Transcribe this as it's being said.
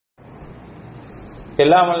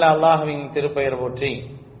எல்லாம் வல்ல அல்லாஹ்வின் திருப்பெயர் போற்றி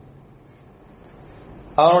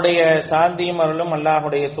அவனுடைய சாந்தியும் அருளும்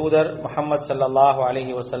அல்லாஹுடைய தூதர் முஹம்மது ஸல்லல்லாஹு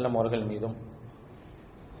அலைஹி வஸல்லம் அவர்கள் மீதும்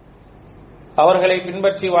அவர்களை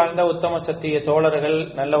பின்பற்றி வாழ்ந்த உத்தம சத்திய தோழர்கள்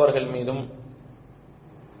நல்லவர்கள் மீதும்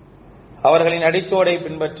அவர்களின் அடிச்சோடை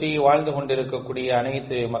பின்பற்றி வாழ்ந்து கொண்டிருக்கக்கூடிய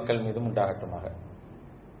அனைத்து மக்கள் மீதும் உண்டாகட்டுமாக.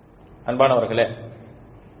 அன்பானவர்களே,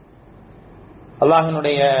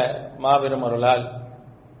 அல்லாஹ்வினுடைய மாபெரும் அருளால்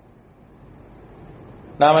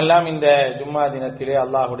நாம் எல்லாம் இந்த ஜும்மா தினத்திலே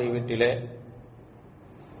அல்லாஹுடைய வீட்டிலே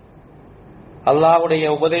அல்லாஹுடைய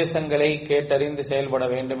உபதேசங்களை கேட்டறிந்து செயல்பட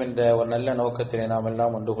வேண்டும் என்ற ஒரு நல்ல நோக்கத்திலே நாம்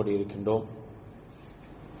எல்லாம் ஒன்று கூடியிருக்கின்றோம்.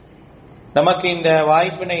 நமக்கு இந்த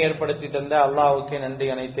வாய்ப்பினை ஏற்படுத்தி தந்த அல்லாஹ்வுக்கு நன்றி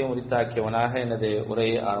அனைத்தையும் உரித்தாக்கியவனாக எனது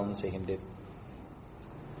உரையை ஆரம்பம் செய்கின்றேன்.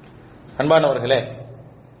 அன்பானவர்களே,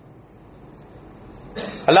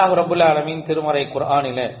 அல்லாஹ் ரப்புல் ஆலமீன் திருமறை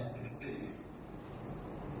குர்ஆனிலே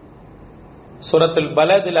சூரத்துல்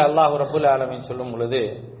பலதில் அல்லாஹ் ரப்புல் ஆலமீன் சொல்லும் பொழுது,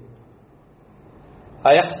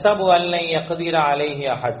 அயஹ்ஸபு அல்லன் யக்திர அலைஹி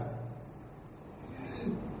அஹத்,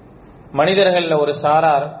 மனிதர்கள்ல ஒரு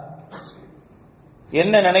சாரார்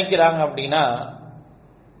என்ன நினைக்கிறாங்க அப்படின்னா,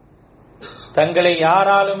 தங்களை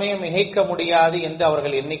யாராலுமே மிகைக்க முடியாது என்று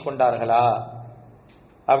அவர்கள் எண்ணிக்கொண்டார்களா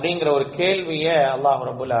அப்படிங்கிற ஒரு கேள்வியை அல்லாஹ்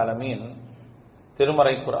ரப்புல் ஆலமீன்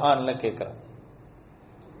திருமறை குர்ஆன்ல கேட்கிறார்.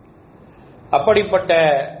 அப்படிப்பட்ட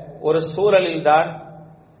ஒரு சூழலில் தான்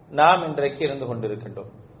நாம் இன்றைக்கு இருந்து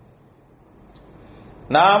கொண்டிருக்கின்றோம்.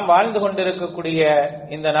 நாம் வாழ்ந்து கொண்டிருக்கக்கூடிய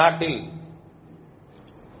இந்த நாட்டில்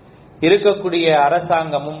இருக்கக்கூடிய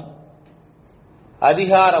அரசாங்கமும்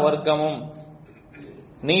அதிகார வர்க்கமும்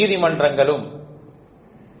நீதிமன்றங்களும்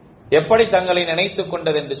எப்படி தங்களை நினைத்துக்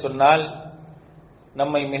கொண்டது என்று சொன்னால்,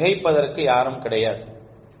 நம்மை மிகைப்பதற்கு யாரும் கிடையாது.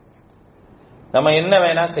 நம்ம என்ன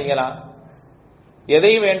வேணா செய்யலாம்,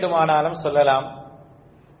 எதை வேண்டுமானாலும் சொல்லலாம்,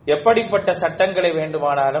 எப்படிப்பட்ட சட்டங்களை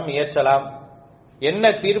வேண்டுமானாலும் இயற்றலாம், என்ன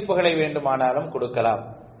தீர்ப்புகளை வேண்டுமானாலும் கொடுக்கலாம்.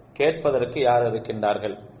 கேட்பதற்கு யார்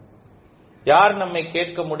இருக்கின்றார்கள்? யார் நம்மை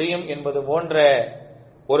கேட்க முடியும் என்பது போன்ற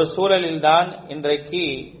ஒரு சூழலில்தான் இன்றைக்கு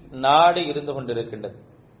நாடு இருந்து கொண்டிருக்கின்றது.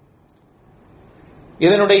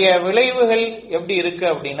 இதனுடைய விளைவுகள் எப்படி இருக்கு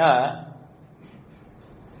அப்படின்னா,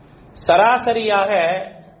 சராசரியாக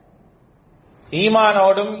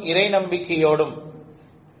ஈமானோடும் இறை நம்பிக்கையோடும்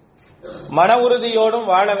மன உறுதியோடும்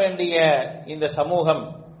வாழ வேண்டிய இந்த சமூகம்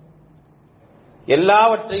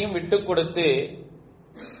எல்லாவற்றையும் விட்டுக் கொடுத்து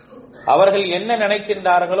அவர்கள் என்ன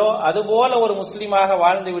நினைக்கின்றார்களோ அதுபோல ஒரு முஸ்லீமாக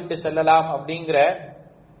வாழ்ந்து விட்டு செல்லலாம் அப்படிங்கிற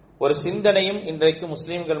ஒரு சிந்தனையும் இன்றைக்கு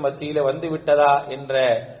முஸ்லீம்கள் மத்தியில வந்து விட்டதா என்ற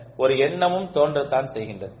ஒரு எண்ணமும் தோன்றத்தான்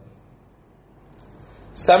செய்கின்றது.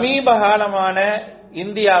 சமீப காலமான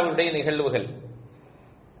இந்தியாவுடைய நிகழ்வுகள்,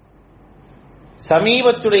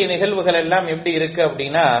 சமீபத்துடைய நிகழ்வுகள் எல்லாம் எப்படி இருக்கு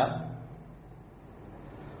அப்படின்னா,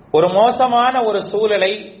 ஒரு மோசமான ஒரு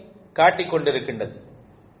சூழலை காட்டிக் கொண்டிருக்கின்றது.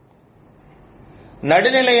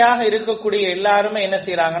 நடுநிலையாக இருக்கக்கூடிய எல்லாருமே என்ன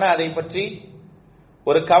செய்யறாங்கன்னா, அதை பற்றி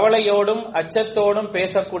ஒரு கவலையோடும் அச்சத்தோடும்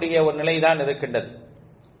பேசக்கூடிய ஒரு நிலைதான் இருக்கின்றது.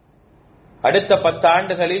 அடுத்த 10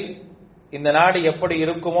 ஆண்டுகளில் இந்த நாடு எப்படி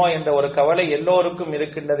இருக்குமோ என்ற ஒரு கவலை எல்லோருக்கும்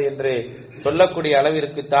இருக்கின்றது என்று சொல்லக்கூடிய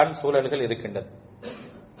அளவிற்குத்தான் சூழல்கள் இருக்கின்றது.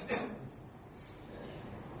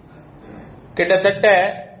 கிட்டத்தட்ட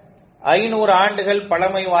 500 ஆண்டுகள்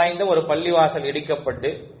பழமை வாய்ந்த ஒரு பள்ளிவாசல் இடிக்கப்பட்டு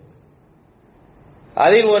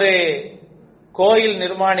அதில் ஒரு கோயில்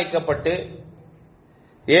நிர்மாணிக்கப்பட்டு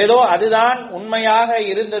ஏதோ அதுதான் உண்மையாக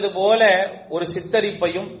இருந்தது போல ஒரு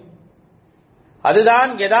சித்தரிப்பையும்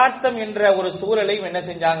அதுதான் யதார்த்தம் என்ற ஒரு சூழலையும் என்ன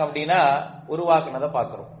செஞ்சாங்க அப்படின்னா உருவாக்குனதை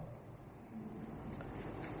பார்க்கிறோம்.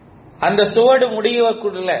 அந்த சுவடு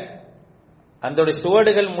முடியக்குள்ள அந்த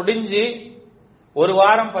சுவடுகள் முடிஞ்சு ஒரு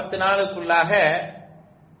வாரம் 10 நாளுக்குள்ளாக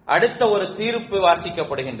அடுத்த ஒரு தீர்ப்பு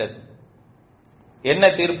வாசிக்கப்படுகின்றது. என்ன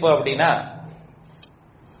தீர்ப்பு அப்படின்னா,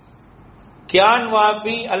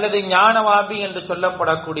 கியான்வாபி அல்லது ஞானவாபி என்று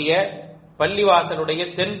சொல்லப்படக்கூடிய பள்ளிவாசலுடைய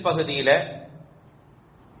தென் பகுதியில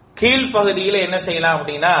கீழ்பகுதியில என்ன செய்யலாம்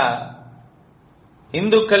அப்படின்னா,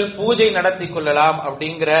 இந்துக்கள் பூஜை நடத்தி கொள்ளலாம்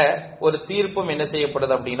அப்படிங்கிற ஒரு தீர்ப்பும் என்ன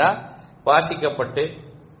செய்யப்படுது அப்படின்னா வாசிக்கப்பட்டு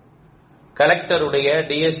கலெக்டருடைய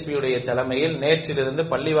டிஎஸ்பியுடைய தலைமையில் நேற்றிலிருந்து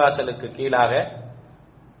பள்ளிவாசலுக்கு கீழாக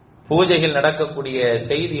பூஜைகள் நடக்கக்கூடிய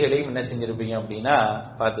செய்திகளையும் என்ன செஞ்சிருப்பீங்க அப்படின்னா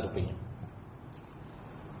பார்த்திருப்பீங்க.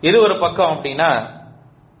 இது ஒரு பக்கம் அப்படின்னா,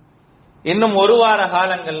 இன்னும் ஒரு வார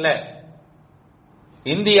காலங்கள்ல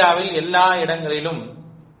இந்தியாவில் எல்லா இடங்களிலும்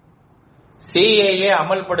சிஏஏ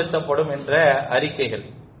அமல்படுத்தப்படும் என்ற அறிக்கைகள்.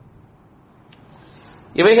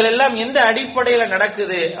 இவைகள் எல்லாம் எந்த அடிப்படையில்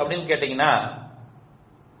நடக்குது அப்படின்னு கேட்டீங்கன்னா,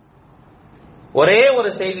 ஒரே ஒரு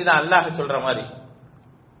செய்தி தான். அல்லாஹ் சொல்ற மாதிரி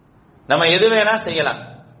நம்ம எது வேணா செய்யலாம்,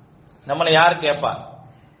 நம்மளை யார் கேட்பா?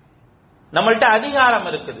 நம்மள்ட்ட அதிகாரம்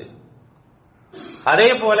இருக்குது. அதே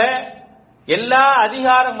போல எல்லா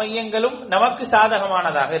அதிகார மையங்களும் நமக்கு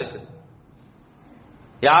சாதகமானதாக இருக்குது.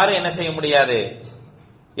 யாரும் என்ன செய்ய முடியாது,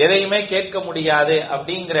 எதையுமே கேட்க முடியாது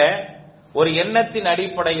அப்படிங்கிற ஒரு எண்ணத்தின்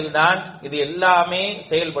அடிப்படையில் தான் இது எல்லாமே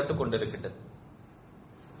செயல்பட்டு கொண்டிருக்கின்றது.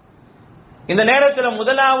 இந்த நேரத்தில்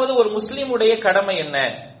முதலாவது ஒரு முஸ்லிமுடைய கடமை என்ன?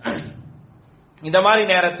 இந்த மாதிரி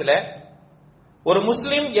நேரத்தில் ஒரு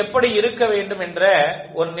முஸ்லிம் எப்படி இருக்க வேண்டும் என்ற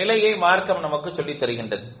ஒரு நிலையை மார்க்கம் நமக்கு சொல்லித்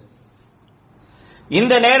தருகின்றது.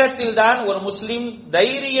 இந்த நேரத்தில் தான் ஒரு முஸ்லிம்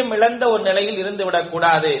தைரியம் இழந்த ஒரு நிலையில் இருந்து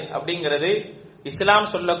விடக்கூடாது அப்படிங்கிறது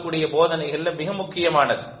இஸ்லாம் சொல்லக்கூடிய போதனைகள்ல மிக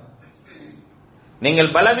முக்கியமானது. நீங்கள்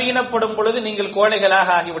பலவீனப்படும் பொழுது நீங்கள் கோழைகளாக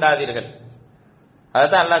ஆகிவிடாதீர்கள்.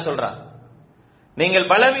 அதுதான் அல்லாஹ் சொல்றான். நீங்கள்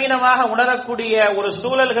பலவீனமாக உணரக்கூடிய ஒரு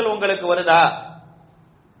சூழல்கள் உங்களுக்கு வருதா,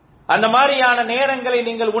 அந்த மாதிரியான நேரங்களை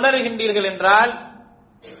நீங்கள் உணர்கின்றீர்கள் என்றால்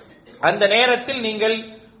அந்த நேரத்தில் நீங்கள்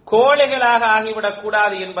கோழைகளாக ஆகிவிடக்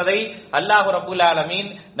கூடாது என்பதை அல்லாஹ் ரப்பல் ஆலமீன்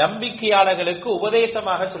நம்பிக்கையாளர்களுக்கு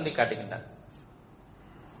உபதேசமாக சொல்லி காட்டுகின்றார்.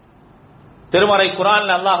 திருமறை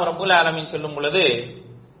குர்ஆன்ல அல்லாஹ் ரப்பல் ஆலமீன் சொல்லும் பொழுது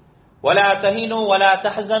வலா தஹினு வலா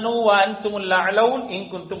தஹஸனு வ அன்துமுல் அலவுன் இன்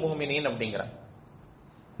குன்தும் முஃமினீன் அப்படிங்கிறார்.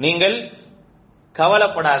 நீங்கள்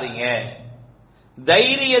கவலைப்படாதீங்க,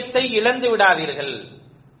 தைரியத்தை இழந்து விடாதீர்கள்,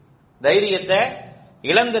 தைரியத்தை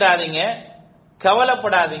இழந்துடாதீங்க,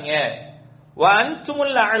 கவலைப்படாதீங்க. வ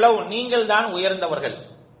அன்துமுல் அலவுன், நீங்கள் தான் உயர்ந்தவர்கள்.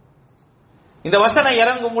 இந்த வசனம்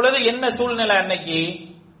இறங்கும் பொழுது என்ன சூழ்நிலை? அன்னைக்கு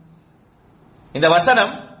இந்த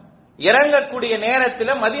வசனம் இறங்கக்கூடிய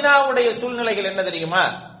நேரத்தில் மதீனாவுடைய சூழ்நிலைகள் என்ன தெரியுமா?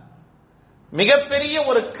 மிகப்பெரிய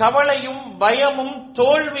ஒரு கவலையும் பயமும்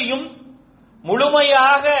தோல்வியும்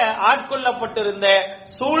முழுமையாக ஆட்கொள்ளப்பட்டிருந்த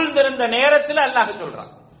சூழ்ந்திருந்த நேரத்தில் அல்லாஹ்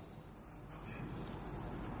சொல்றான்.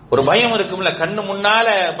 ஒரு பயம் இருக்கும்ல, கண்ணு முன்னால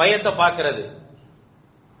பயத்தை பார்க்கிறது,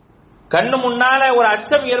 கண்ணு முன்னால ஒரு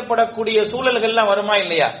அச்சம் ஏற்படக்கூடிய சூழல்கள்லாம் வருமா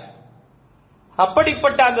இல்லையா?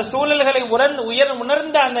 அப்படிப்பட்ட அந்த சூழல்களை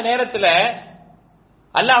உணர்ந்த அந்த நேரத்தில்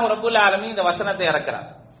அல்லாஹ் ரப்பல் ஆலமீன் இந்த வசனத்தை இறக்குறான்.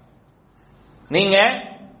 நீங்க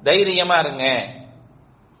தைரியமா இருங்க,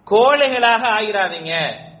 கோழைகளாக ஆகிறாதீங்க,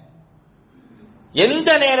 எந்த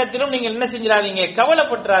நேரத்திலும் நீங்க என்ன செஞ்சிடாதீங்க,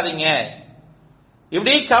 கவலைப்பட்டுறாதீங்க.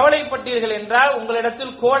 இப்படி கவலைப்பட்டீர்கள் என்றால்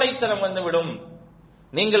உங்களிடத்தில் கோழைத்தனம் வந்துவிடும்,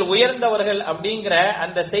 நீங்கள் உயர்ந்தவர்கள் அப்படிங்கிற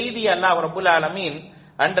அந்த செய்தி அல்லாஹ் ரப்பல் ஆலமீன்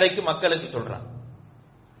அன்றைக்கு மக்களுக்கு சொல்றான்.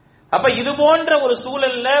 அப்ப இது போன்ற ஒரு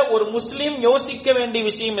சூழல்ல ஒரு முஸ்லீம் யோசிக்க வேண்டிய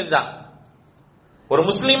விஷயம் இதுதான். ஒரு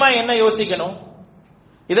முஸ்லீமா என்ன யோசிக்கணும்?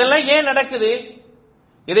 இதெல்லாம் ஏன் நடக்குது?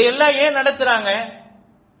 இதையெல்லாம் ஏன் நடத்துறாங்க?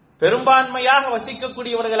 பெரும்பான்மையாக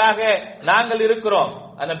வசிக்கக்கூடியவர்களாக நாங்கள் இருக்கிறோம்.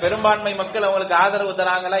 அந்த பெரும்பான்மை மக்கள் அவங்களுக்கு ஆதரவு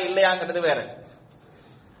தராங்களா இல்லையாங்கிறது வேற.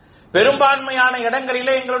 பெரும்பான்மையான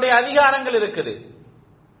இடங்களிலே எங்களுடைய அதிகாரங்கள் இருக்குது,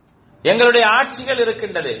 எங்களுடைய ஆட்சிகள்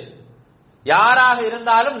இருக்கின்றது. யாராக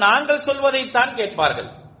இருந்தாலும் நாங்கள் சொல்வதைத்தான் கேட்பார்கள்.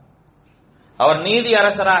 அவர் நீதி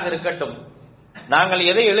அரசராக இருக்கட்டும், நாங்கள்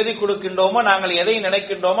எதை எழுதி கொடுக்கின்றோமோ, நாங்கள் எதை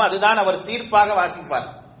நினைக்கின்றோமோ அதுதான் அவர் தீர்ப்பாக வாசிப்பார்.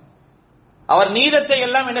 அவர் நீதத்தை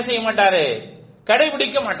எல்லாம் என்ன செய்ய மாட்டாரு,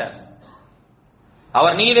 கடைபிடிக்க மாட்டார்.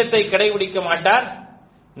 அவர் நீதத்தை கடைபிடிக்க மாட்டார்,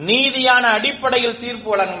 நீதியான அடிப்படையில் தீர்ப்பு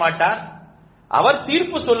வழங்க மாட்டார். அவர்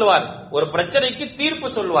தீர்ப்பு சொல்லுவார், ஒரு பிரச்சனைக்கு தீர்ப்பு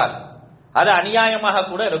சொல்லுவார். அது அநியாயமாக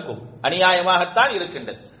கூட இருக்கும், அநியாயமாகத்தான்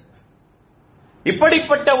இருக்கின்றது.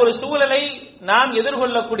 இப்படிப்பட்ட ஒரு சூழலை நாம்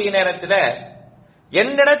எதிர்கொள்ளக்கூடிய நேரத்தில்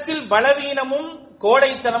என்னிடத்தில் பலவீனமும்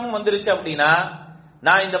கோடைத்தனமும் வந்துருச்சு அப்படின்னா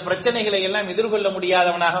நான் இந்த பிரச்சனைகளை எல்லாம் எதிர்கொள்ள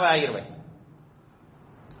முடியாதவனாகவே ஆகிருவேன்.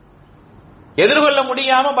 எதிர்கொள்ள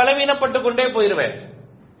முடியாம பலவீனப்பட்டு கொண்டே போயிருவேன்.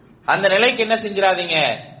 அந்த நிலைக்கு என்ன செஞ்சிடாதீங்க,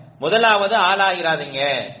 முதலாவது ஆளாகிறாதீங்க.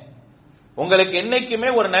 உங்களுக்கு என்னைக்குமே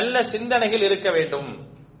ஒரு நல்ல சிந்தனைகள் இருக்க வேண்டும்.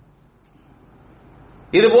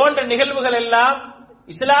 இது போன்ற நிகழ்வுகள் எல்லாம்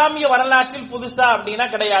இஸ்லாமிய வரலாற்றில் புதுசா அப்படின்னா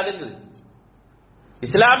கிடையாது.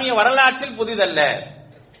 இஸ்லாமிய வரலாற்றில் புதிதல்ல.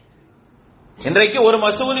 இன்றைக்கு ஒரு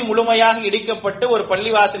மசூதி முழுமையாக இடிக்கப்பட்டு, ஒரு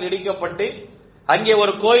பள்ளிவாசல் இடிக்கப்பட்டு, அங்கே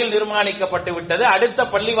ஒரு கோயில் நிர்மாணிக்கப்பட்டு விட்டது. அடுத்த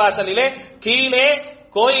பள்ளிவாசலிலே கீழே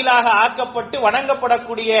கோயிலாக ஆக்கப்பட்டு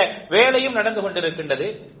வணங்கப்படக்கூடிய வேலையும் நடந்து கொண்டிருக்கின்றது.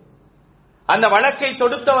 அந்த வழக்கை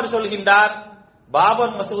தொடுத்தவர் சொல்கின்றார்,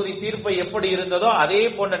 பாபர் மசூதி தீர்ப்பை எப்படி இருந்ததோ அதே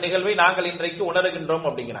போன்ற நிகழ்வை நாங்கள் இன்றைக்கு உணர்கின்றோம்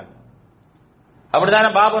அப்படிங்கிறாங்க. அப்படித்தானே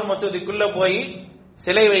பாபர் மசூதிக்குள்ள போய்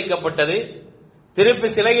சிலை வைக்கப்பட்டது, திருப்பி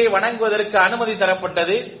சிலையை வணங்குவதற்கு அனுமதி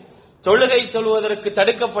தரப்பட்டது, தொழுகை தொழுவதற்கு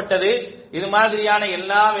தடுக்கப்பட்டது. இது மாதிரியான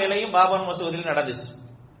எல்லா வேலையும் பாபர் மசூதியில் நடந்துச்சு.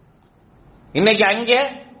 இன்னைக்கு அங்கே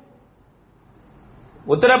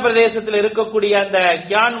உத்தரப்பிரதேசத்தில் இருக்கக்கூடிய அந்த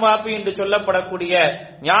கியான்வாபி என்று சொல்லப்படக்கூடிய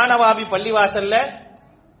ஞானவாபி பள்ளிவாசல்ல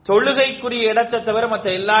தொழுகைக்குரிய இடத்தை தவிர மற்ற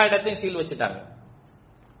எல்லா இடத்தையும் சீல் வச்சுட்டாங்க.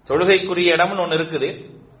 தொழுகைக்குரிய இடம்னு ஒன்னு இருக்குது,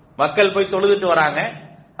 மக்கள் போய் தொழுதுட்டு வராங்க.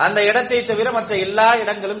 அந்த இடத்தை தவிர மற்ற எல்லா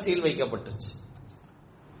இடங்களும் சீல் வைக்கப்பட்டுச்சு.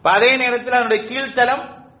 அதே நேரத்தில் அதனுடைய கீழ்த்தளம்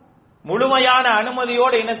முழுமையான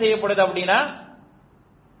அனுமதியோடு என்ன செய்யப்படுது அப்படின்னா,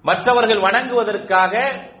 மற்றவர்கள் வணங்குவதற்காக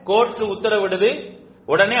கோர்ட் உத்தரவிடுது.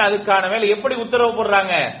 உடனே அதுக்கான வேலை எப்படி உத்தரவு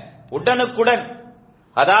போடுறாங்க, உடனுக்குடன்.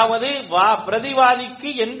 அதாவது பிரதிவாதிக்கு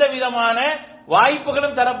எந்த விதமான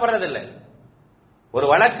வாய்ப்புகளும் தரப்படுறதில்லை. ஒரு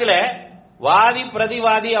வழக்குல வாதி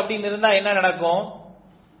பிரதிவாதி அப்படின்னு இருந்தா என்ன நடக்கும்,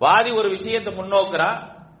 வாதி ஒரு விஷயத்தை முன்னோக்குறான்,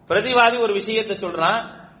 பிரதிவாதி ஒரு விஷயத்தை சொல்றான்,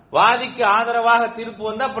 வாதிக்கு ஆதரவாக தீர்ப்பு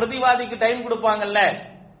வந்தா பிரதிவாதிக்கு டைம் கொடுப்பாங்கல்ல,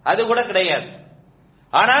 அது கூட கிடையாது.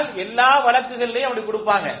 ஆனால் எல்லா வழக்குகள்லயும் அப்படி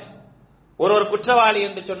கொடுப்பாங்க. ஒரு குற்றவாளி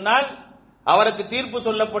என்று சொன்னால் அவருக்கு தீர்ப்பு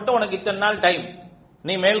சொல்லப்பட்டு உனக்கு இத்தனை நாள் டைம்,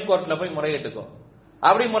 நீ மேல் கோர்ட்ல போய் முறையிட்டுக்கோ,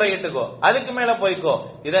 அப்படி முறையிட்டுக்கோ, அதுக்கு மேல போய்க்கோ,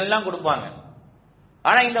 இதெல்லாம் கொடுப்பாங்க.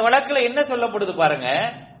 ஆனா இந்த வழக்குல என்ன சொல்லப்படுது பாருங்க,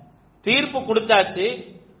 தீர்ப்பு கொடுத்தாச்சு,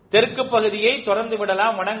 தெற்கு பகுதியை திறந்து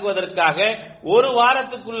விடலாம் வணங்குவதற்காக, ஒரு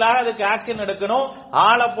வாரத்துக்குள்ளாக அதுக்கு ஆக்ஷன் எடுக்கணும்,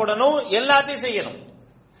 ஆளை போடணும், எல்லாத்தையும் செய்யணும்.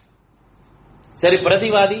 சரி,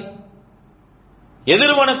 பிரதிவாதி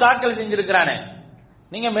எதிர்மனு தாக்கல் செஞ்சிருக்கிறானே,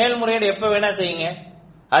 நீங்க மேல்முறையீடு எப்ப வேணா செய்யுங்க,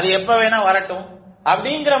 அது எப்ப வேணா வரட்டும்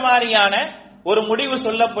அப்படிங்கிற மாதிரியான ஒரு முடிவு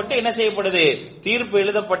சொல்லப்பட்டு என்ன செய்யப்படுது, தீர்ப்பு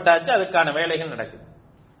எழுதப்பட்டாச்சு, அதுக்கான வேலைகள் நடக்குது.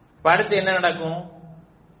 அடுத்து என்ன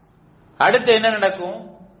நடக்கும்,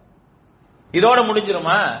 இதோட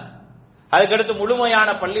முடிஞ்சிருமா? அதுக்கடுத்து முழுமையான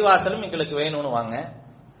பள்ளிவாசலும் எங்களுக்கு வேணும்னு வாங்க,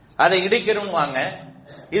 அதை இடிக்கணும் வாங்க.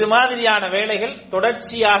 இது மாதிரியான வேலைகள்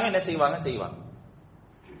தொடர்ச்சியாக என்ன செய்வாங்க.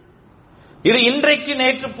 இது இன்றைக்கு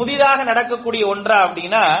நேற்று புதிதாக நடக்கக்கூடிய ஒன்றா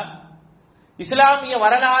அப்படின்னா, இஸ்லாமிய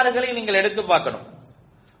வரலாறுகளை நீங்கள் எடுத்து பார்க்கணும்.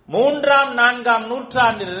 3ஆம் 4ஆம்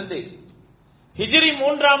நூற்றாண்டிலிருந்து, ஹிஜ்ரி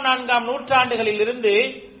 3ஆம் 4ஆம் நூற்றாண்டுகளில் இருந்து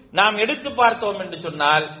நாம் எடுத்து பார்த்தோம் என்று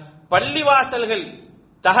சொன்னால், பள்ளிவாசல்கள்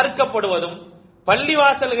தகர்க்கப்படுவதும்,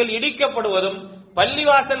 பள்ளிவாசல்கள் இடிக்கப்படுவதும்,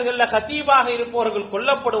 பள்ளிவாசல்கள்ல கதீபாக இருப்பவர்கள்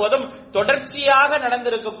கொல்லப்படுவதும் தொடர்ச்சியாக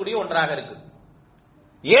நடந்திருக்கக்கூடிய ஒன்றாக இருக்கு.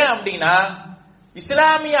 ஏன் அப்படின்னா,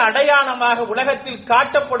 இஸ்லாமிய அடையாளமாக உலகத்தில்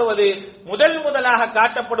காட்டப்படுவது, முதலாக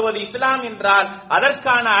காட்டப்படுவது இஸ்லாம் என்றால்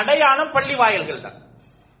அதற்கான அடையாளம் பள்ளிவாயல்கள்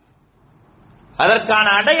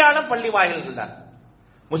தான்.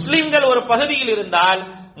 முஸ்லிம்கள் ஒரு பகுதியில் இருந்தால்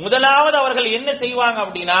முதலாவது அவர்கள் என்ன செய்வாங்க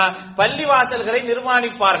அப்படின்னா, பள்ளிவாசல்களை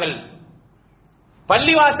நிர்மாணிப்பார்கள்.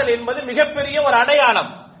 பள்ளிவாசல் என்பது மிகப்பெரிய ஒரு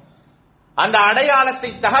அடையாளம். அந்த அடையாளத்தை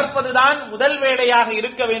தகர்ப்பதுதான் முதல் வேலையாக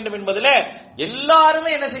இருக்க வேண்டும் என்பதில் எல்லாருமே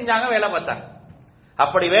என்ன செஞ்சாங்க, வேலை பார்த்தாங்க.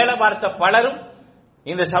 அப்படி வேலை பார்த்த பலரும்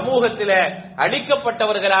இந்த சமூகத்தில்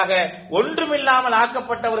அடிக்கப்பட்டவர்களாக, ஒன்றுமில்லாமல்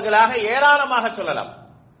ஆக்கப்பட்டவர்களாக ஏராளமாக சொல்லலாம்.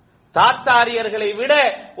 தாத்தாரியர்களை விட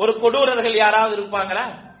ஒரு கொடூரர்கள் யாராவது இருப்பாங்களா?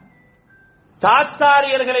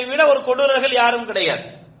 தாத்தாரியர்களை விட ஒரு கொடூரர்கள் யாரும் கிடையாது.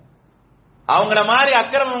 அவங்கள மாதிரி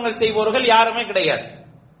அக்கிரமங்கள் செய்பவர்கள் யாருமே கிடையாது.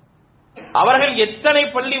 அவர்கள் எத்தனை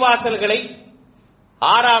பள்ளிவாசல்களை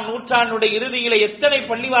 6ஆம் நூற்றாண்டுடைய இறுதியில எத்தனை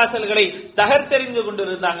பள்ளிவாசல்களை தகர்த்தெறிந்து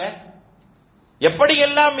கொண்டிருந்தாங்க,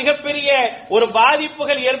 எப்படியெல்லாம் மிகப்பெரிய ஒரு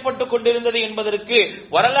பாதிப்புகள் ஏற்பட்டுக் கொண்டிருந்தது என்பதற்கு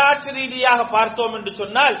வரலாற்று ரீதியாக பார்த்தோம் என்று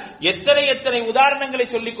சொன்னால் எத்தனை உதாரணங்களை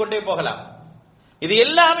சொல்லிக் கொண்டே போகலாம். இது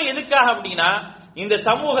எல்லாமே எதுக்காக அப்படின்னா, இந்த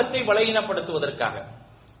சமூகத்தை பலகீனப்படுத்துவதற்காக,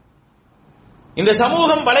 இந்த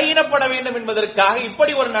சமூகம் பலகீனப்பட வேண்டும் என்பதற்காக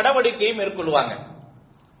இப்படி ஒரு நடவடிக்கையை மேற்கொள்வாங்க.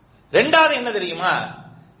 இரண்டாவது என்ன தெரியுமா,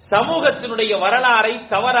 சமூகத்தினுடைய வரலாறை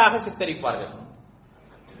தவறாக சித்தரிப்பார்கள்.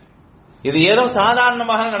 இது ஏதோ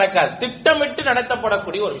சாதாரணமாக நடக்காது, திட்டமிட்டு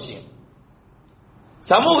நடத்தப்படக்கூடிய ஒரு விஷயம்.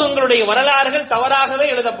 சமூகங்களுடைய வரலாறுகள் தவறாகவே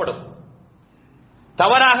எழுதப்படும்,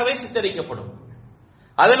 தவறாகவே சித்தரிக்கப்படும்.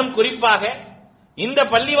 அதிலும் குறிப்பாக இந்த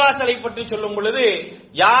பள்ளிவாசலை பற்றி சொல்லும் பொழுது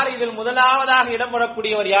யார் இதில் முதலாவதாக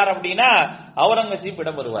இடம்பெறக்கூடியவர் யார் அப்படின்னா, அவுரங்கசீப்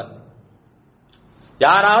இடம் வருவார்.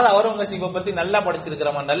 யாராவது அவுரங்கசீப்பை பத்தி நல்லா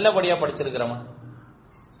படிச்சிருக்கிறோமா, நல்லபடியா படிச்சிருக்கிறோமா?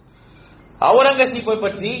 அவுரங்கசீப்பை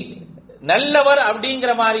பற்றி நல்லவர்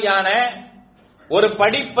அப்படிங்கிற மாதிரியான ஒரு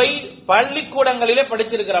படிப்பை பள்ளிக்கூடங்களிலே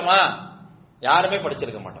படிச்சிருக்கிறோமா? யாருமே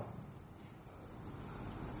படிச்சிருக்க மாட்டோம்.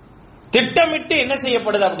 திட்டமிட்டு என்ன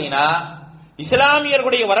செய்யப்படுது அப்படின்னா,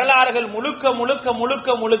 இஸ்லாமியர்களுடைய வரலாறுகள் முழுக்க முழுக்க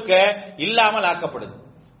முழுக்க முழுக்க இல்லாமல் ஆக்கப்படுது.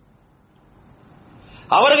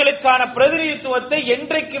 அவர்களுக்கான பிரதிநிதித்துவத்தை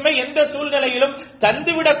என்றைக்குமே எந்த சூழ்நிலையிலும்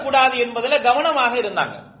தந்துவிடக் கூடாது என்பதில் கவனமாக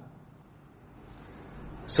இருந்தாங்க.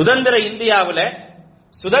 சுதந்திர இந்தியாவில்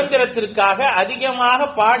சுதந்திரத்திற்காக அதிகமாக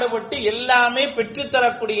பாடுபட்டு எல்லாமே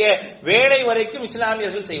பெற்றுத்தரக்கூடிய வேலை வரைக்கும்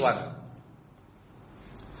இஸ்லாமியர்கள் செய்வாங்க.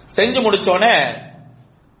 செஞ்சு முடிச்சோன்னே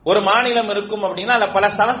ஒரு மாநிலம் இருக்கும் அப்படின்னா அதுல பல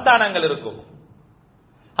சமஸ்தானங்கள் இருக்கும்.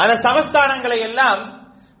 அந்த சமஸ்தானங்களை எல்லாம்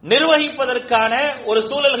நிர்வகிப்பதற்கான ஒரு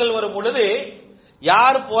சூழல்கள் வரும் பொழுது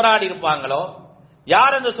யார் போராடி இருப்பாங்களோ,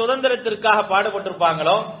 யார் அந்த சுதந்திரத்திற்காக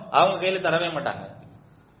பாடுபட்டிருப்பாங்களோ அவங்க கையில் தரவே மாட்டாங்க.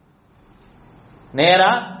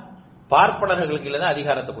 நேரா பார்ப்பனர்களுக்கு தான்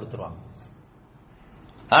அதிகாரத்தை கொடுத்துருவாங்க.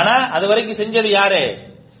 ஆனா அது வரைக்கும் செஞ்சது யாரு?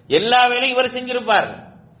 எல்லா வேலையும் இவர் செஞ்சிருப்பார்.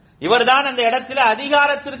 இவர் தான் அந்த இடத்துல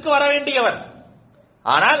அதிகாரத்திற்கு வர வேண்டியவர்.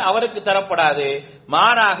 ஆனால் அவருக்கு தரப்படாது.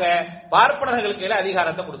 மாறாக பார்ப்பனர்களுக்கு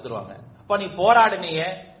அதிகாரத்தை கொடுத்துருவாங்க. அப்ப நீ போராடுனீங்க,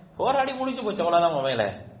 போராடி முடிஞ்சு போச்சு, அவ்வளவுதான் வேலை.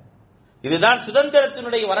 இதுதான்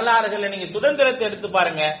சுதந்திரத்தினுடைய வரலாறுகள். நீங்க சுதந்திரத்தை எடுத்து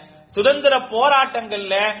பாருங்க. சுதந்திர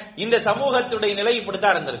போராட்டங்கள்ல இந்த சமூகத்துடைய நிலை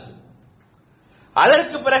இப்படித்தான் இருந்திருக்கு.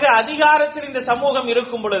 அதற்கு பிறகு அதிகாரத்தில் இந்த சமூகம்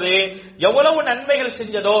இருக்கும் பொழுது எவ்வளவு நன்மைகள்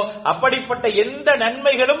செஞ்சதோ அப்படிப்பட்ட எந்த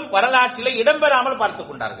நன்மைகளும் வரலாற்றில் இடம்பெறாமல் பார்த்துக்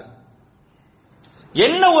கொண்டார்கள்.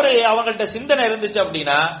 என்ன ஒரு அவங்கள்ட்ட சிந்தனை இருந்துச்சு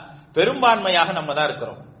அப்படின்னா, பெரும்பான்மையாக நம்ம தான்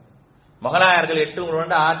இருக்கிறோம். முகலாயர்கள்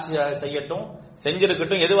 8 ஆட்சி செய்யட்டும்,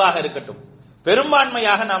 செஞ்சிருக்கட்டும், எதுவாக இருக்கட்டும்,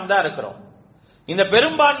 பெரும்பான்மையாக நாம் தான் இருக்கிறோம். இந்த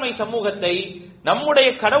பெரும்பான்மை சமூகத்தை நம்முடைய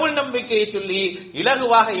கடவுள் நம்பிக்கையை சொல்லி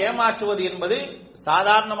இலகுவாக ஏமாற்றுவது என்பது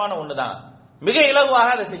சாதாரணமான ஒண்ணுதான். மிக இலகுவாக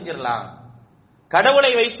அதை செஞ்சிடலாம்.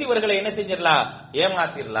 கடவுளை வைத்து இவர்களை என்ன செஞ்சிடலாம்?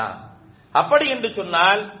 ஏமாத்திடலாம். அப்படி என்று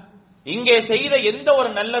சொன்னால் இங்கே செய்த எந்த ஒரு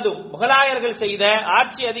நல்லதும், முகலாயர்கள் செய்த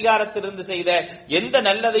ஆட்சி அதிகாரத்திலிருந்து செய்த எந்த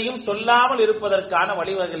நல்லதையும் சொல்லாமல் இருப்பதற்கான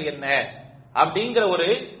வழிவகைகள் என்ன அப்படிங்கிற ஒரு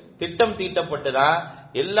திட்டம் தீட்டப்பட்டுதான்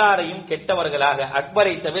எல்லாரையும் கெட்டவர்களாக,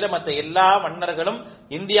 அக்பரை தவிர மற்ற எல்லா மன்னர்களும்,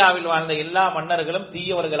 இந்தியாவில் வாழ்ந்த எல்லா மன்னர்களும்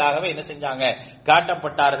தீயவர்களாகவே என்ன செஞ்சாங்க?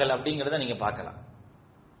 காட்டப்பட்டார்கள் அப்படிங்கறத நீங்க பார்க்கலாம்.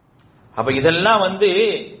 அப்ப இதெல்லாம்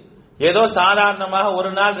ஏதோ சாதாரணமாக ஒரு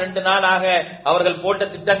நாள் 2 நாளாக அவர்கள் போட்ட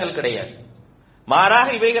திட்டங்கள் கிடையாது. மாறாக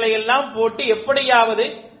இவைகளை எல்லாம் போட்டு எப்படியாவது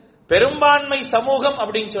பெரும்பான்மை சமூகம்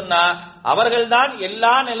அப்படின்னு சொன்னா அவர்கள்தான்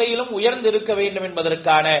எல்லா நிலையிலும் உயர்ந்து இருக்க வேண்டும்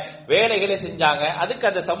என்பதற்கான வேலைகளை செஞ்சாங்க. அதுக்கு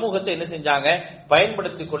அந்த சமூகத்தை என்ன செஞ்சாங்க?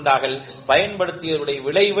 பயன்படுத்திக் கொண்டார்கள். பயன்படுத்தியவருடைய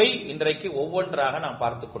விளைவை இன்றைக்கு ஒவ்வொன்றாக நாம்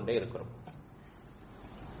பார்த்து கொண்டே இருக்கிறோம்.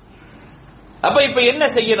 அப்ப இப்ப என்ன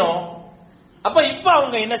செய்யணும்? அப்ப இப்ப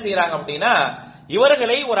அவங்க என்ன செய்யறாங்க அப்படின்னா,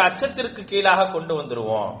 இவர்களை ஒரு அச்சத்திற்கு கீழாக கொண்டு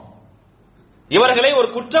வந்துருவோம், இவர்களை ஒரு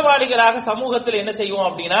குற்றவாளிகளாக சமூகத்தில் என்ன செய்வோம்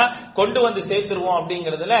அப்படின்னா கொண்டு வந்து சேர்த்துருவோம்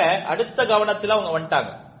அப்படிங்கறதுல அடுத்த கவனத்தில் அவங்க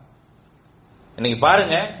வந்துட்டாங்க. இன்னைக்கு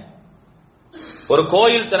பாருங்க, ஒரு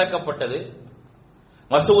கோயில் திறக்கப்பட்டது,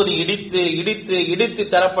 மசூதி இடித்து இடித்து இடித்து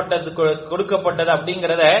தரப்பட்டது, கொடுக்கப்பட்டது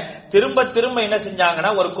அப்படிங்கறத திரும்ப திரும்ப என்ன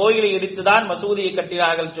செஞ்சாங்கன்னா, ஒரு கோயிலை இடித்துதான் மசூதியை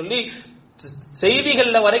கட்டினார்கள் சொல்லி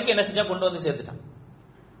செய்திகள்ல வரைக்கும் என்ன செஞ்சா கொண்டு வந்து சேர்த்துட்டாங்க.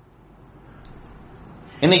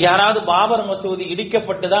 இன்னைக்கு யாராவது பாபர் மசூதி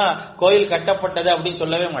இடிக்கப்பட்டுதான் கோயில் கட்டப்பட்டது அப்படின்னு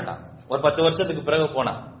சொல்லவே மாட்டான். ஒரு 10 வருஷத்துக்கு பிறகு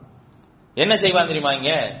போனா என்ன செய்வான் தெரியுமா?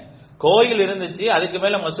 இங்க கோயில் இருந்துச்சு, அதுக்கு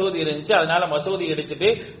மேல மசூதி இருந்துச்சு, அதனால மசூதி இடிச்சுட்டு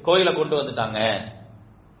கோயிலை கொண்டு வந்துட்டாங்க.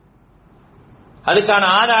 அதுக்கான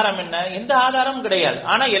ஆதாரம் என்ன? எந்த ஆதாரமும் கிடையாது.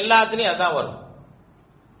 ஆனா எல்லாத்துலயும் அதான் வரும்.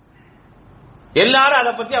 எல்லாரும்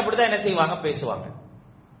அதை பத்தி அப்படிதான் என்ன செய்வாங்க? பேசுவாங்க.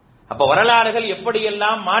 அப்ப வரலாறுகள்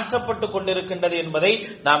எப்படியெல்லாம் மாற்றப்பட்டு கொண்டிருக்கின்றது என்பதை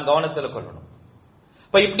நாம் கவனத்தில் கொள்ளணும்.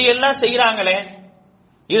 இப்ப இப்படி எல்லாம் செய்யறாங்களே,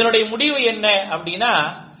 இதனுடைய முடிவு என்ன அப்படின்னா,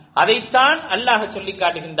 அதைத்தான் அல்லாஹ் சொல்லி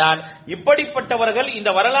காட்டுகின்றான். இப்படிப்பட்டவர்கள் இந்த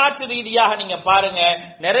வரலாற்று ரீதியாக நீங்க பாருங்க,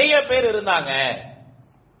 நிறைய பேர் இருந்தாங்க.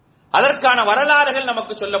 அதற்கான வரலாறுகள்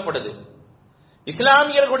நமக்கு சொல்லப்படுது.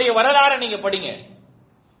 இஸ்லாமியர்களுடைய வரலாறு நீங்க படிங்க.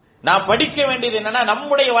 நான் படிக்க வேண்டியது என்னன்னா,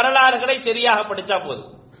 நம்முடைய வரலாறுகளை சரியாக படிச்சா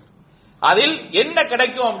போதும். அதில் என்ன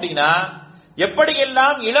கிடைக்கும் அப்படின்னா,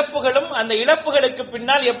 எப்படியெல்லாம் இழப்புகளும் அந்த இழப்புகளுக்கு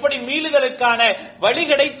பின்னால் எப்படி மீளுதலுக்கான வழி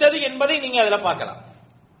கிடைத்தது என்பதை நீங்க அதுல பார்க்கலாம்.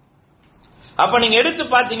 அப்ப நீங்க எடுத்து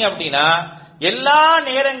பார்த்தீங்க அப்படின்னா, எல்லா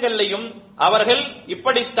நேரங்களிலையும் அவர்கள்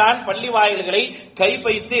இப்படித்தான் பள்ளி வாயில்களை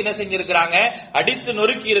கைப்பைத்து என்ன செஞ்சிருக்கிறாங்க? அடித்து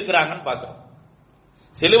நொறுக்கி இருக்கிறாங்கன்னு பார்க்கிறோம்.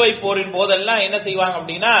 சிலுவை போரின் போதெல்லாம் என்ன செய்வாங்க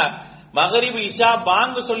அப்படின்னா, மகரிபு இஷா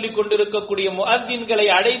பாங்கு சொல்லிக் கொண்டிருக்கக்கூடிய முஅத்தின்களை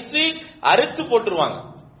அடைத்து அறுத்து போட்டுருவாங்க.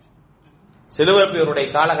 சிலுவை போருடைய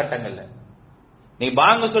காலகட்டங்கள்ல நீ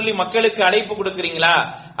பாங்க சொல்லி மக்களுக்கு அழைப்பு கொடுக்கிறீங்களா?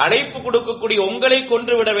 அழைப்பு கொடுக்கக்கூடிய உங்களை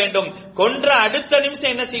கொன்று விட வேண்டும். கொன்ற அடுத்த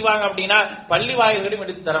நிமிஷம் என்ன செய்வாங்க அப்படின்னா, பள்ளி வாயில்களையும்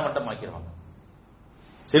எடுத்து தரமட்டமாக்கிடுவாங்க.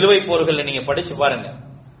 சிலுவை போர்களை நீங்க படிச்சு பாருங்க.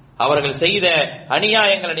 அவர்கள் செய்த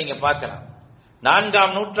அநியாயங்களை நீங்க பார்க்கலாம்.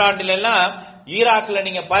 4ஆம் நூற்றாண்டில எல்லாம் ஈராக்ல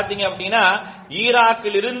நீங்க பாத்தீங்க அப்படின்னா,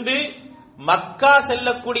 ஈராக்கில் இருந்து மக்கா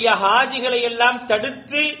செல்லக்கூடிய ஹாஜிகளை எல்லாம்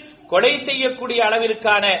தடுத்து கொலை செய்யக்கூடிய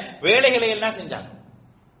அளவிற்கான வேலைகளை எல்லாம் செஞ்சாங்க.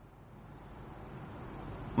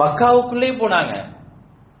 மக்காவுக்குள்ளே போனாங்க.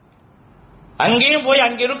 அங்கேயும் போய்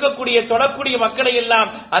அங்க இருக்கக்கூடிய தொடக்கூடிய மக்களை எல்லாம்,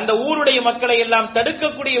 அந்த ஊருடைய மக்களை எல்லாம்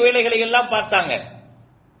தடுக்கக்கூடிய வேலைகளை எல்லாம் பார்த்தாங்க.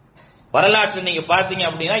 வரலாற்று நீங்க பாத்தீங்க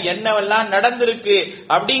அப்படின்னா என்னவெல்லாம் நடந்திருக்கு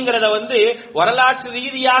அப்படிங்கறத வரலாற்று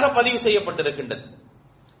ரீதியாக பதிவு செய்யப்பட்டிருக்கின்றது.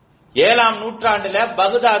 7ஆம் நூற்றாண்டுல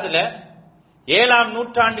பகுதாதுல, 7ஆம்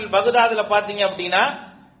நூற்றாண்டில் பகுதாதுல பாத்தீங்க அப்படின்னா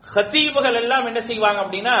ஹத்தீபுகள் எல்லாம் என்ன செய்வாங்க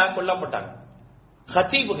அப்படின்னா கொல்லப்பட்டாங்க.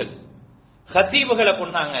 ஹத்தீபுகளை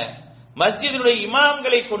கொன்னாங்க, மஸ்ஜிதுடைய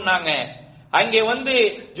இமாம்களை கொன்னாங்க, அங்கே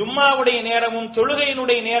ஜும்மாவுடைய நேரமும்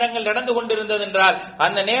தொழுகையினுடைய நேரங்கள் நடந்து கொண்டிருந்தது என்றால்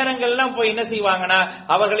அந்த நேரங்கள் எல்லாம் போய் என்ன செய்வாங்கன்னா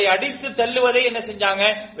அவர்களை அடித்து தள்ளுவதை என்ன செஞ்சாங்க,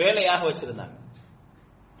 வேலையாக வச்சிருந்தாங்க.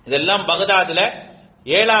 இதெல்லாம் பகதாதுல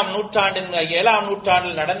 7ஆம்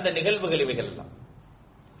நூற்றாண்டில் நடந்த நிகழ்வுகள் இவைகள் எல்லாம்.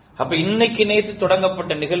 அப்ப இன்னைக்கு நேற்று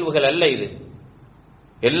தொடங்கப்பட்ட நிகழ்வுகள் அல்ல இது.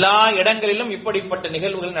 எல்லா இடங்களிலும் இப்படிப்பட்ட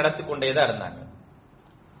நிகழ்வுகள் நடத்தி கொண்டேதான் இருந்தாங்க.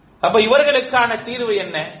 அப்ப இவர்களுக்கான தீர்வு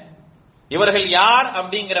என்ன, இவர்கள் யார்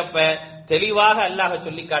அப்படிங்கிறப்ப தெளிவாக அல்லாஹ்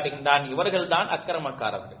சொல்லி காட்டுகின்றான், இவர்கள் தான்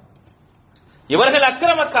அக்கிரமக்காரர்கள். இவர்கள்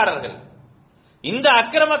அக்கிரமக்காரர்கள். இந்த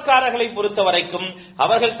அக்கிரமக்காரர்களை பொறுத்த வரைக்கும்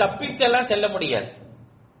அவர்கள் தப்பிச்செல்லாம் செல்ல முடியாது.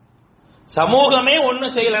 சமூகமே ஒண்ணு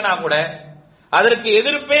செய்யலனா கூட, அதற்கு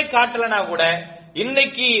எதிர்ப்பே காட்டலனா கூட,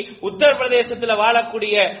 இன்னைக்கு உத்தரப்பிரதேசத்தில்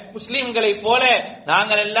வாழக்கூடிய முஸ்லிம்களை போல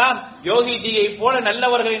நாங்கள் எல்லாம் யோகிஜியை போல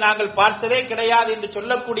நல்லவர்களை நாங்கள் பார்த்ததே கிடையாது என்று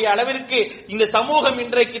சொல்லக்கூடிய அளவிற்கு இந்த சமூகம்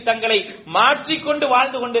இன்றைக்கு தங்களை மாற்றிக்கொண்டு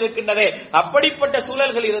வாழ்ந்து கொண்டிருக்கின்றதே. அப்படிப்பட்ட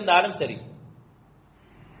சூழல்கள் இருந்தாலும் சரி,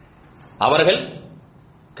 அவர்கள்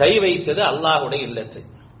கை வைத்தது அல்லாஹ்வுடைய இல்லத்தை,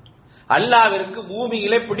 அல்லாஹ்விற்கு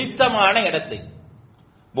பூமியிலே பிடித்தமான இடத்தை.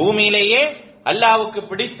 பூமியிலேயே அல்லாஹ்வுக்கு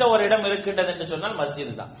பிடித்த ஒரு இடம் இருக்கின்றது என்று சொன்னால்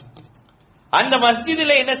மஸ்ஜித் தான். அந்த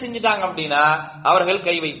மஸ்ஜிதிலே என்ன செஞ்சிட்டாங்க அப்படின்னா அவர்கள்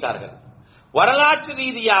கை வைத்தார்கள். வரலாற்று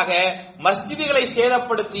ரீதியாக மஸ்ஜிதுகளை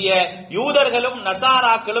சேதப்படுத்திய யூதர்களும்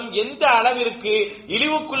நசாராக்களும் எந்த அளவிற்கு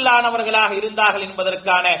இழிவுக்குள்ளானவர்களாக இருந்தார்கள்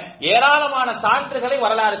என்பதற்கான ஏராளமான சான்றுகளை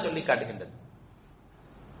வரலாறு சொல்லி காட்டுகின்றது.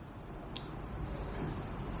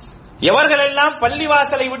 எவர்களெல்லாம்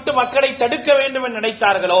பள்ளிவாசலை விட்டு மக்களை தடுக்க வேண்டும் என்று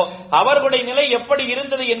நினைத்தார்களோ அவர்களுடைய நிலை எப்படி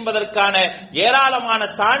இருந்தது என்பதற்கான ஏராளமான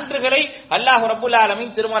சான்றுகளை அல்லாஹ் ரப்பல்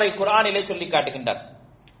ஆலமீன் திருமறை குர்ஆனிலே சொல்லி காட்டுகின்றார்.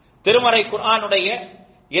 திருமறை குர்ஆனுடைய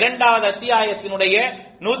 2வது அத்தியாயத்தினுடைய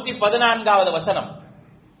 114வது வசனம்,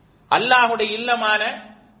 அல்லாஹ்வுடைய இல்லமான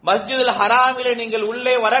மஸ்ஜிதுல் ஹராமிலே நீங்கள்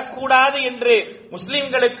உள்ளே வரக்கூடாது என்று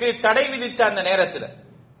முஸ்லிம்களுக்கு தடை விதித்த அந்த நேரத்தில்,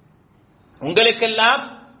 உங்களுக்கெல்லாம்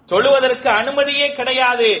தொழுவதற்கு அனுமதியே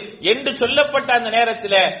கிடையாது என்று சொல்லப்பட்ட அந்த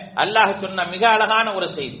நேரத்தில் அல்லாஹ் சொன்ன மிக அழகான ஒரு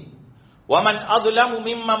செய்தி, وَمَنْ أَظْلَمُ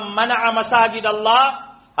مِمَّنْ مَنَعَ مَسَاجِدَ اللَّهِ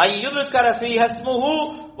أَنْ يُذْكَرَ فِيهَا اسْمُهُ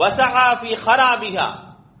وَسَعَى فِي خَرَابِهَا.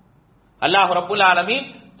 அல்லாஹ் ரப்பல் ஆலமீன்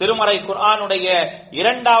திருமறை குர்ஆனுடைய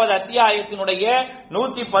 2வது அத்தியாயத்தினுடைய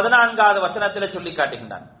 114வது வசனத்தில் சொல்லி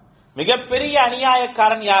காட்டுகின்றான், மிகப்பெரிய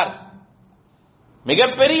அநியாயக்காரன் யார்,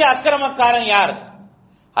 மிகப்பெரிய அக்கிரமக்காரன் யார்,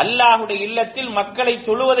 அல்லாஹ்வுடைய இல்லத்தில் மக்களை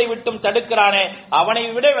தொழுவதை விட்டும் தடுக்கிறானே அவனை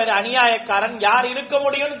விட வேற அநியாயக்காரன் யார் இருக்க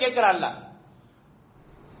முடியும் கேட்கிறான். அல்லாஹ்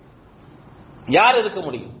யார் இருக்க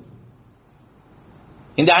முடியும்?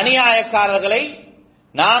 இந்த அநியாயக்காரர்களை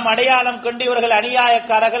நாம் அடையாளம் கொண்டு இவர்கள்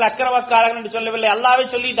அநியாயக்காரர்கள் அக்கிரமக்காரர்கள் என்று சொல்லவில்லை, அல்லாஹ்வே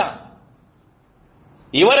சொல்லிட்டான்.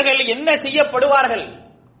 இவர்கள் என்ன செய்யப்படுவார்கள்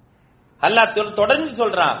அல்லாஹ் தொடர்ந்து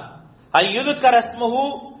சொல்றான், அய்யுதுக்கர ஸ்முஹு,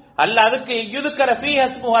 அல்லாஹ் அதுக்கு யுதுக்கர ஃபீ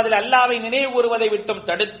ஹஸ்முஹு, அதில் அல்லாஹ்வை நினைவு கூறுவதை விட்டும்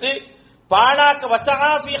தடுத்து, பாழாக்க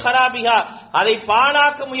வஸஆ ஃபீ ஹராபிஹா, அதை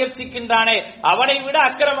பாழாக்க முயற்சிக்கின்றானே அவனை விட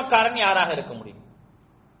அக்கிரமக்காரன் யாராக இருக்க முடியும்?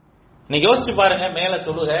 நீங்க யோசிச்சு பாருங்க, மேல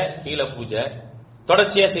தொழுக கீழே பூஜை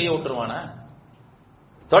தொடர்ச்சியா செய்ய விட்டுருவானா?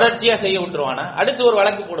 தொடர்ச்சியா செய்ய விட்டுருவானா? அடுத்து ஒரு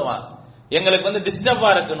வழக்கு போடுவான், எங்களுக்கு டிஸ்டர்பா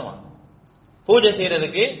இருக்குன்னு, பூஜை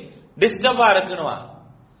செய்யறதுக்கு டிஸ்டர்பா இருக்குன்னு.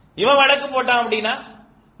 இவன் வழக்கு போட்டான் அப்படின்னா,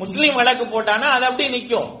 முஸ்லீம் வழக்கு போட்டானா அது அப்படி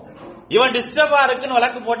நிக்கும். இவன் டிஸ்டர்பா இருக்குன்னு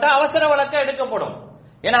வழக்கு போட்டா அவசர வழக்கா எடுக்கப்படும்.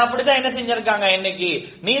 ஏன்னா அப்படிதான் என்ன செஞ்சிருக்காங்க, இன்னைக்கு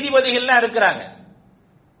நீதிபதிகள்லாம் இருக்கிறாங்க.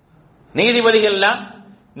 நீதிபதிகள்லாம்,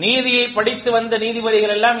 நீதியை படித்து வந்த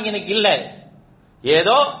நீதிபதிகள் எல்லாம் இன்னைக்கு இல்ல,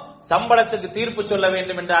 ஏதோ சம்பளத்துக்கு தீர்ப்பு சொல்ல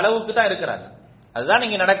வேண்டும் என்ற அளவுக்கு தான் இருக்கிறாங்க. அதுதான்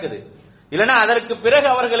இங்க நடக்குது. இல்லைன்னா அதற்கு பிறகு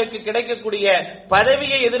அவர்களுக்கு கிடைக்கக்கூடிய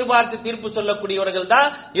பதவியை எதிர்பார்த்து தீர்ப்பு சொல்லக்கூடியவர்கள் தான்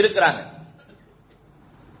இருக்கிறாங்க.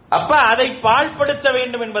 அப்ப அதை பாழ்படுத்த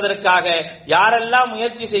வேண்டும் என்பதற்காக யாரெல்லாம்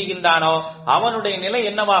முயற்சி செய்கின்றானோ அவனுடைய நிலை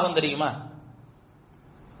என்னவாகும் தெரியுமா?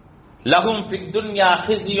 லஹும் ஃபித் துன்யா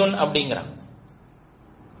ஹிஸ்யுன் அப்படிங்கிறான்.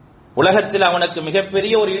 உலகத்தில் அவனுக்கு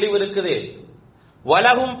மிகப்பெரிய ஒரு இழிவு இருக்குது.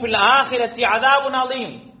 வலஹும் ஃபில் ஆகிரத்தி அதாபுன்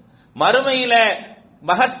அதீம், மறுமையில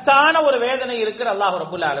மகத்தான ஒரு வேதனை இருக்கிற அல்லாஹ்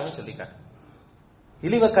ரப்பல் ஆலமீன் சொல்லிட்டான்.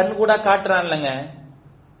 இழிவை கண்கூடா காட்டுறான் இல்லைங்க,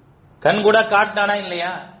 கண்கூடா காட்டினானா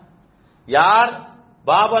இல்லையா? யார்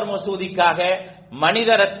பாபர் மசூதிக்காக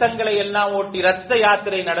மனித ரத்தங்களை எல்லாம் ஓட்டி ரத்த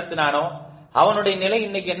யாத்திரை நடத்தினானோ அவனுடைய நிலை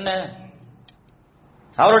இன்னைக்கு என்ன?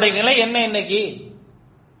 அவருடைய நிலை என்ன? இன்னைக்கு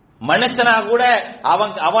மனுஷனா கூட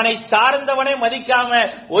அவனை சார்ந்தவனே மதிக்காம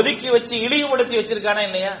ஒதுக்கி வச்சு இழிவுபடுத்தி வச்சிருக்கானா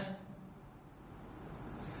இல்லையா?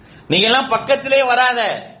 நீங்க எல்லாம் பக்கத்திலே வராத,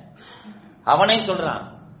 அவனே சொல்றான்,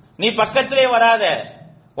 நீ பக்கத்திலே வராத,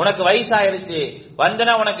 உனக்கு வயசாயிருச்சு,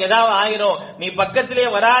 வந்தனா உனக்கு ஏதாவது ஆயிரும், நீ பக்கத்திலே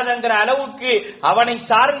வராதங்கிற அளவுக்கு அவனை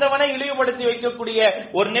சார்ந்தவனை இழிவுபடுத்தி வைக்கக்கூடிய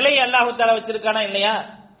ஒரு நிலையை அல்லாஹ் தஆலா வச்சிருக்கானா இல்லையா?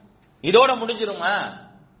 இதோட முடிஞ்சிருமா?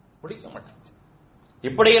 முடிக்க மாட்டான்.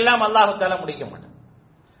 இப்படியெல்லாம் அல்லாஹு தஆலா முடிக்க மாட்டான்.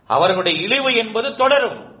 அவர்களுடைய இழிவு என்பது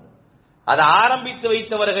தொடரும். அதை ஆரம்பித்து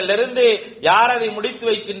வைத்தவர்கள் இருந்து யார் அதை முடித்து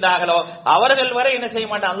வைக்கின்றார்களோ அவர்கள் வரை என்ன செய்ய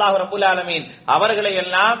மாட்டான் அல்லாஹ் ரப்பல் ஆலமீன் அவர்களை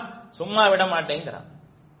எல்லாம் சும்மா விட மாட்டேங்கிறான்.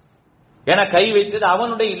 என கை வைத்தது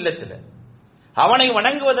அவனுடைய இல்லத்துல, அவனை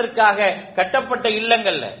வணங்குவதற்காக கட்டப்பட்ட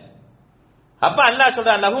இல்லங்கள்ல. அப்ப அல்லாஹ்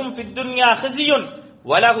சொல்றான், லஹும் ஃபித் துன்யா ஹிஸியுன்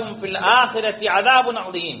வலஹும் ஃபில் ஆখিরাতি அஸாபுன்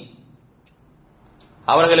அதீம்.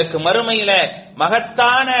 அவர்களுக்கு மறுமையில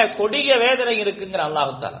மகத்தான கொடிய வேதனை இருக்குங்கிற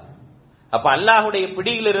அல்லாஹ் தஆலா. அப்ப அல்லாஹ்வுடைய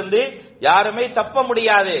பிடியிலிருந்து யாருமே தப்ப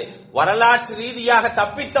முடியாது. வரலாற்று ரீதியாக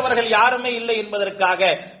தப்பித்தவர்கள் யாருமே இல்லை என்பதற்காக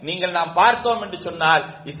நீங்கள் நாம் பார்த்தோம் என்று சொன்னால்,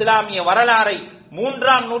 இஸ்லாமிய வரலாறை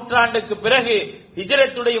 3ஆம் நூற்றாண்டுக்கு பிறகு,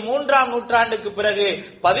 ஹிஜ்ரத்துடைய 3ஆம் நூற்றாண்டுக்கு பிறகு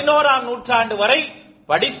 11ஆம் நூற்றாண்டு வரை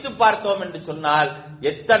படித்து பார்த்தோம் என்று சொன்னால்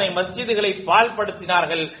எத்தனை மஸ்ஜிதுகளை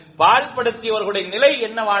பாழ்படுத்தினார்கள், பாழ்படுத்தியவர்களுடைய நிலை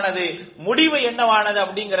என்னவானது, முடிவு என்னவானது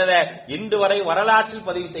அப்படிங்கிறத இன்று வரை வரலாற்றில்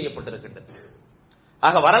பதிவு செய்யப்பட்டிருக்கின்றது.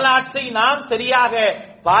 ஆக வரலாற்றை நாம் சரியாக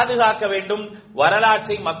பாதுகாக்க வேண்டும்,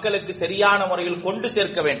 வரலாற்றை மக்களுக்கு சரியான முறையில் கொண்டு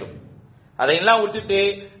சேர்க்க வேண்டும். அதையெல்லாம் விட்டுட்டு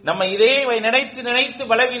நம்ம இதே நினைத்து நினைத்து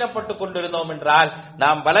பலவீனப்பட்டுக் கொண்டிருந்தோம் என்றால்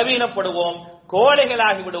நாம் பலவீனப்படுவோம்,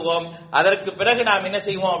 கோழைகளாகி விடுவோம். அதற்கு பிறகு நாம் என்ன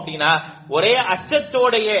செய்வோம் அப்படின்னா, ஒரே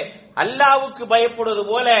அச்சத்தோடைய அல்லாஹ்வுக்கு பயப்படுவது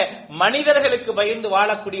போல மனிதர்களுக்கு பயந்து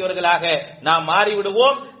வாழக்கூடியவர்களாக நாம்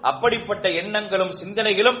மாறிவிடுவோம். அப்படிப்பட்ட எண்ணங்களும்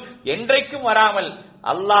சிந்தனைகளும் என்றைக்கும் வராமல்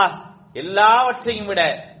அல்லாஹ் எல்லாவற்றையும் விட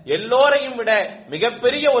எல்லோரையும் விட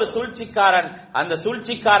மிகப்பெரிய ஒரு சூழ்ச்சிக்காரன், அந்த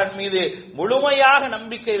சூழ்ச்சிக்காரன் மீது முழுமையாக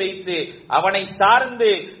நம்பிக்கை வைத்து அவனை சார்ந்து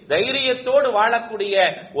தைரியத்தோடு வாழக்கூடிய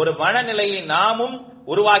ஒரு மனநிலையை நாமும்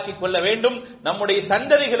உருவாக்கி கொள்ள வேண்டும், நம்முடைய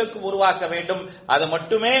சந்ததிகளுக்கு உருவாக்க வேண்டும். அது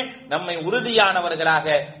மட்டுமே நம்மை உறுதியானவர்களாக,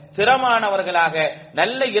 ஸ்திரமானவர்களாக,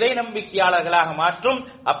 நல்ல இறை நம்பிக்கையாளர்களாக மாற்றும்.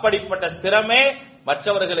 அப்படிப்பட்ட ஸ்திரமே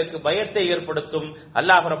மற்றவர்களுக்கு பயத்தை ஏற்படுத்தும்.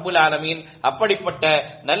 அல்லாஹ் ரப்பல் ஆலமீன் அப்படிப்பட்ட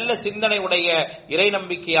நல்ல சிந்தனை உடைய இறை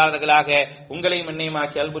நம்பிக்கையாளர்களாக உங்களையும்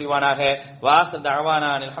என்னையுமாக்கி அல்புரிவானாக. வாஹ்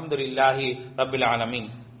தஅவானா அல்ஹம்துலில்லாஹி ரப்பில் ஆலமீன்.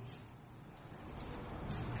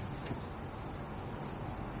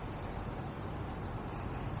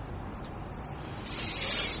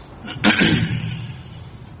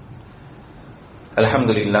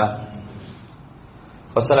 அல்ஹம்துலில்லாஹ்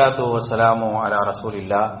வஸ்ஸலாத்து வஸ்ஸலாமு அலா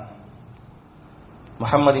ரசூலில்லாஹ்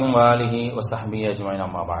முஹம்மதின் வாலிஹி வஸஹ்பிஹி அஜ்மஈன்.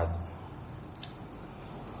 அம்மா பஅத்.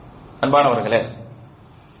 அன்பானவர்களே,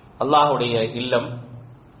 அல்லாஹ்வுடைய இல்லம்,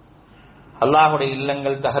 அல்லாஹ்வுடைய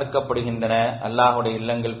இல்லங்கள் தகர்க்கப்படுகின்றன, அல்லாஹ்வுடைய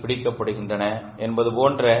இல்லங்கள் பிடிக்கப்படுகின்றன என்பது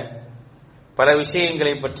போன்ற பல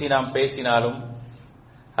விஷயங்களை பற்றி நாம் பேசினாலும்,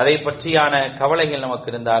 அதை பற்றியான கவலைகள் நமக்கு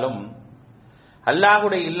இருந்தாலும்,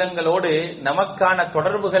 அல்லாஹ்வுடைய இல்லங்களோடு நமக்கான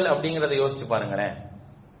தொடர்புகள் அப்படிங்கறத யோசிச்சு பாருங்களேன்.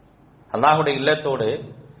 அல்லாஹ்வுடைய இல்லத்தோடு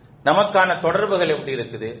நமக்கான தொடர்புகள் எப்படி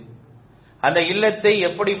இருக்குது, அந்த இல்லத்தை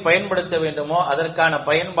எப்படி பயன்படுத்த வேண்டுமோ அதற்கான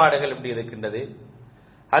பயன்பாடுகள் எப்படி இருக்கின்றது,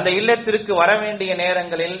 அந்த இல்லத்திற்கு வர வேண்டிய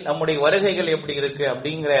நேரங்களில் நம்முடைய வருகைகள் எப்படி இருக்கு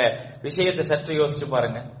அப்படிங்கிற விஷயத்தை சற்று யோசிச்சு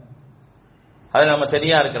பாருங்க. அது நம்ம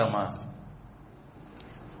சரியா இருக்கிறோமா?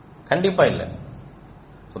 கண்டிப்பா இல்லை.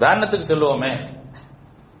 உதாரணத்துக்கு சொல்லுவோமே,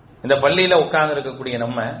 இந்த பள்ளியில உட்கார்ந்து இருக்கக்கூடிய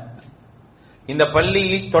நம்ம, இந்த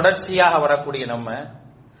பள்ளியில் தொடர்ச்சியாக வரக்கூடிய நம்ம,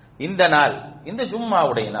 இந்த நாள், இந்த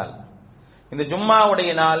ஜும்மாவுடைய நாள், இந்த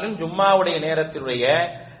ஜும்மாவுடைய நாளும் ஜும்மாவுடைய நேரத்தினுடைய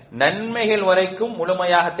நன்மைகள் வரைக்கும்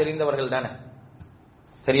முழுமையாக தெரிந்தவர்கள் தானே?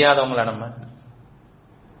 தெரியாதவங்களா? நம்ம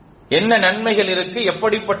என்ன நன்மைகள் இருக்கு,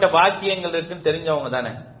 எப்படிப்பட்ட பாக்கியங்கள் இருக்குன்னு தெரிஞ்சவங்க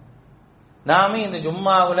தானே? நாமே இந்த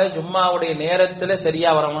ஜும்மாவுல ஜும்மாவுடைய நேரத்துல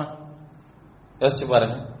சரியா வரோமா? யோசிச்சு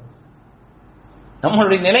பாருங்க.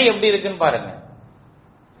 நம்மளுடைய நிலை எப்படி இருக்குன்னு பாருங்க.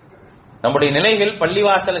 நம்முடைய நிலைகள்,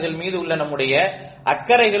 பள்ளிவாசல்கள் மீது உள்ள நம்முடைய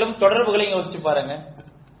அக்கறைகளும் தொடர்புகளையும் யோசிச்சு பாருங்க.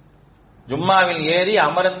 ஜும்மாவில் ஏறி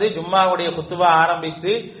அமர்ந்து ஜும்மாவுடைய குத்துபா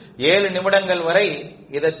ஆரம்பித்து 7 நிமிடங்கள் வரை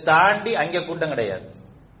இதை தாண்டி அங்கே கூட்டம் கிடையாது.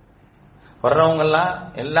 வர்றவங்க எல்லாம்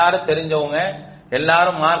எல்லாரும் தெரிஞ்சவங்க,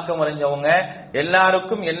 எல்லாரும் மார்க்கம் அறிஞ்சவங்க,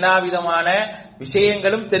 எல்லாருக்கும் எல்லா விதமான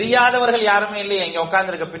விஷயங்களும் தெரியாதவர்கள் யாருமே இல்லையே. இங்க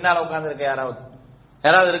உட்கார்ந்துருக்க, பின்னால உட்கார்ந்துருக்க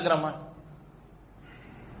யாராவது இருக்கிறோமா?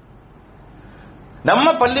 நம்ம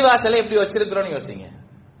பள்ளிவாசலை எப்படி வச்சிருக்கிறோம்னு யோசிங்க.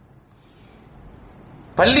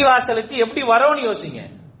 பள்ளிவாசலுக்கு எப்படி வரோம்னு யோசிங்க.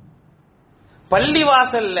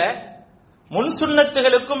 பள்ளிவாசல்ல முன்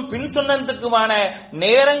சுன்னத்துகளுக்கும் பின் சுன்னத்துக்குமான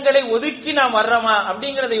நேரங்களை ஒதுக்கி நாம் வர்றோமா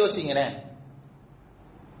அப்படிங்கறத யோசிங்க.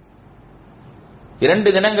 2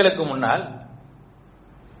 தினங்களுக்கு முன்னால்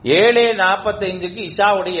 7:45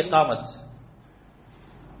 இஷாவுடைய இகாமத்.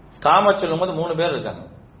 காமத் சொல்லும் போது 3 பேர் இருக்காங்க.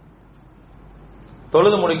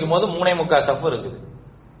 தொழுது முடிக்கும் போது 3:45 சஃப் இருக்குது.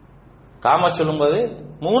 காமத் சொல்லும் போது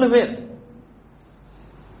 3 பேர்.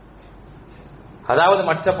 அதாவது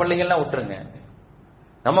மற்ற பள்ளிகள்லாம் விட்டுருங்க,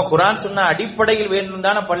 நம்ம குர்ஆன் சொன்ன அடிப்படையில் வேண்டும்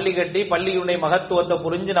தானே பள்ளி கட்டி பள்ளியுடைய மகத்துவத்தை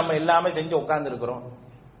புரிஞ்சு நம்ம எல்லாமே செஞ்சு உட்கார்ந்து இருக்கிறோம்.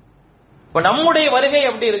 இப்ப நம்முடைய வருகை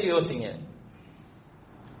எப்படி இருக்கு யோசிங்க.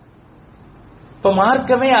 இப்ப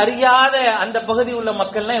மார்க்கமே அறியாத அந்த பகுதி உள்ள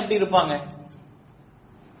மக்கள்லாம் எப்படி இருப்பாங்க?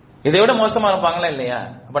 இதை விட மோசமா இருப்பாங்களா இல்லையா?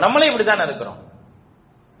 அப்ப நம்மளே இப்படித்தானே இருக்கிறோம்.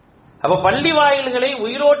 அப்ப பள்ளி வாயில்களை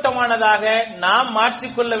உயிரோட்டமானதாக நாம்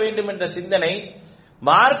மாற்றிக்கொள்ள வேண்டும் என்ற சிந்தனை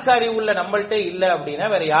மார்க்க அறிவுள்ள நம்மள்கிட்ட இல்ல அப்படின்னா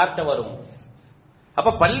வேற யார்கிட்ட வரும்?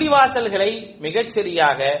 அப்ப பள்ளிவாசல்களை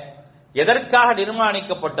மிகச்சரியாக எதற்காக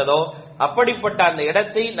நிர்மாணிக்கப்பட்டதோ அப்படிப்பட்ட அந்த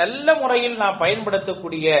இடத்தை நல்ல முறையில் நாம்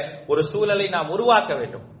பயன்படுத்தக்கூடிய ஒரு சூழலை நாம் உருவாக்க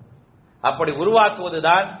வேண்டும். அப்படி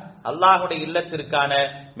உருவாக்குவதுதான் அல்லாஹுடைய இல்லத்திற்கான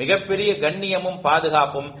மிகப்பெரிய கண்ணியமும்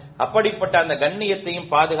பாதுகாப்பும். அப்படிப்பட்ட அந்த கண்ணியத்தையும்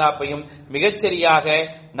பாதுகாப்பையும் மிகச்சரியாக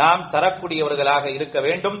நாம் தரக்கூடியவர்களாக இருக்க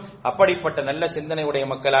வேண்டும். அப்படிப்பட்ட நல்ல சிந்தனையுடைய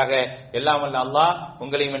மக்களாக எல்லாம் வல்ல அல்லாஹ்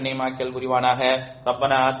உங்களையும் என்னையும் ஆக்கல் புரிவானாக.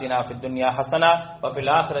 ரப்பனா ஆத்தினா ஃபித் துன்யா ஹஸனா வ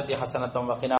ஃபில் ஆখিরাতি ஹஸனத்தம் வ கினா